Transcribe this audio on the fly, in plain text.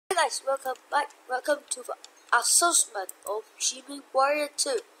guys, welcome back. Welcome to the assessment of Jimmy Warrior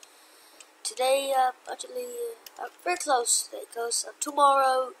 2. Today, I'm very close because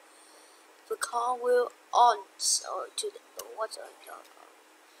tomorrow the car will on. So today,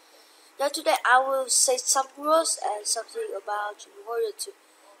 today I will say some rules and something about Jimmy Warrior 2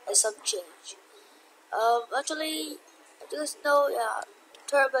 and some change. I just know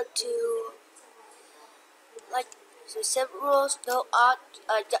turbo to like the same rules, no art,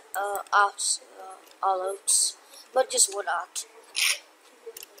 arts, but just one art.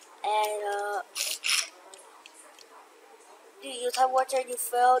 And you time water, you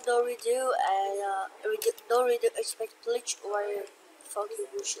fail, no redo, and no redo expect glitch or funky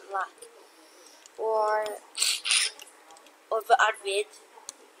motion lag, or the admin.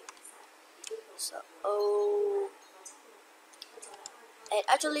 So and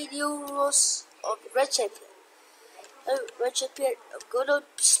actually new rules of red champion. Red champion, I'm gonna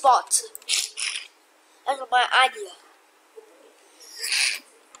spot. That's my idea.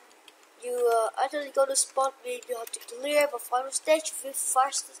 You actually go to spot me. You have to clear the final stage with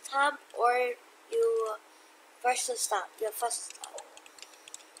fastest time, or you fastest time. Yeah, fastest time.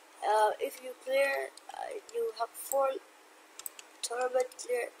 If you clear, you have 4 tournament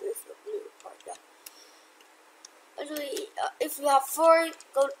clear with the blue part. Yeah. Actually, if you have 4,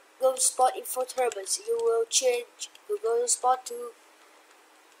 go spot in 4 tournaments. You will change. You go to spot to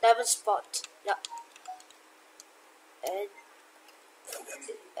diamond spot. Yeah. And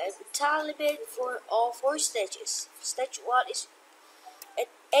the time limit for all 4 stages. Stage 1 is at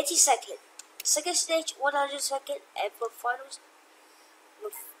 80 seconds. Second stage 100 seconds, and for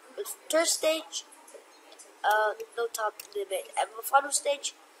the third stage, no time limit, and the final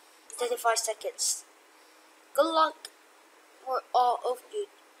stage, 35 seconds. Good luck for all of you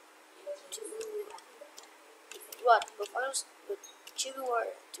to run the finals with Jimmy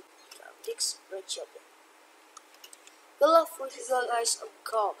Warrior to become next Red Champion. Good luck for you guys on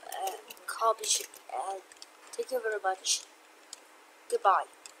competition, and thank you very much. Goodbye.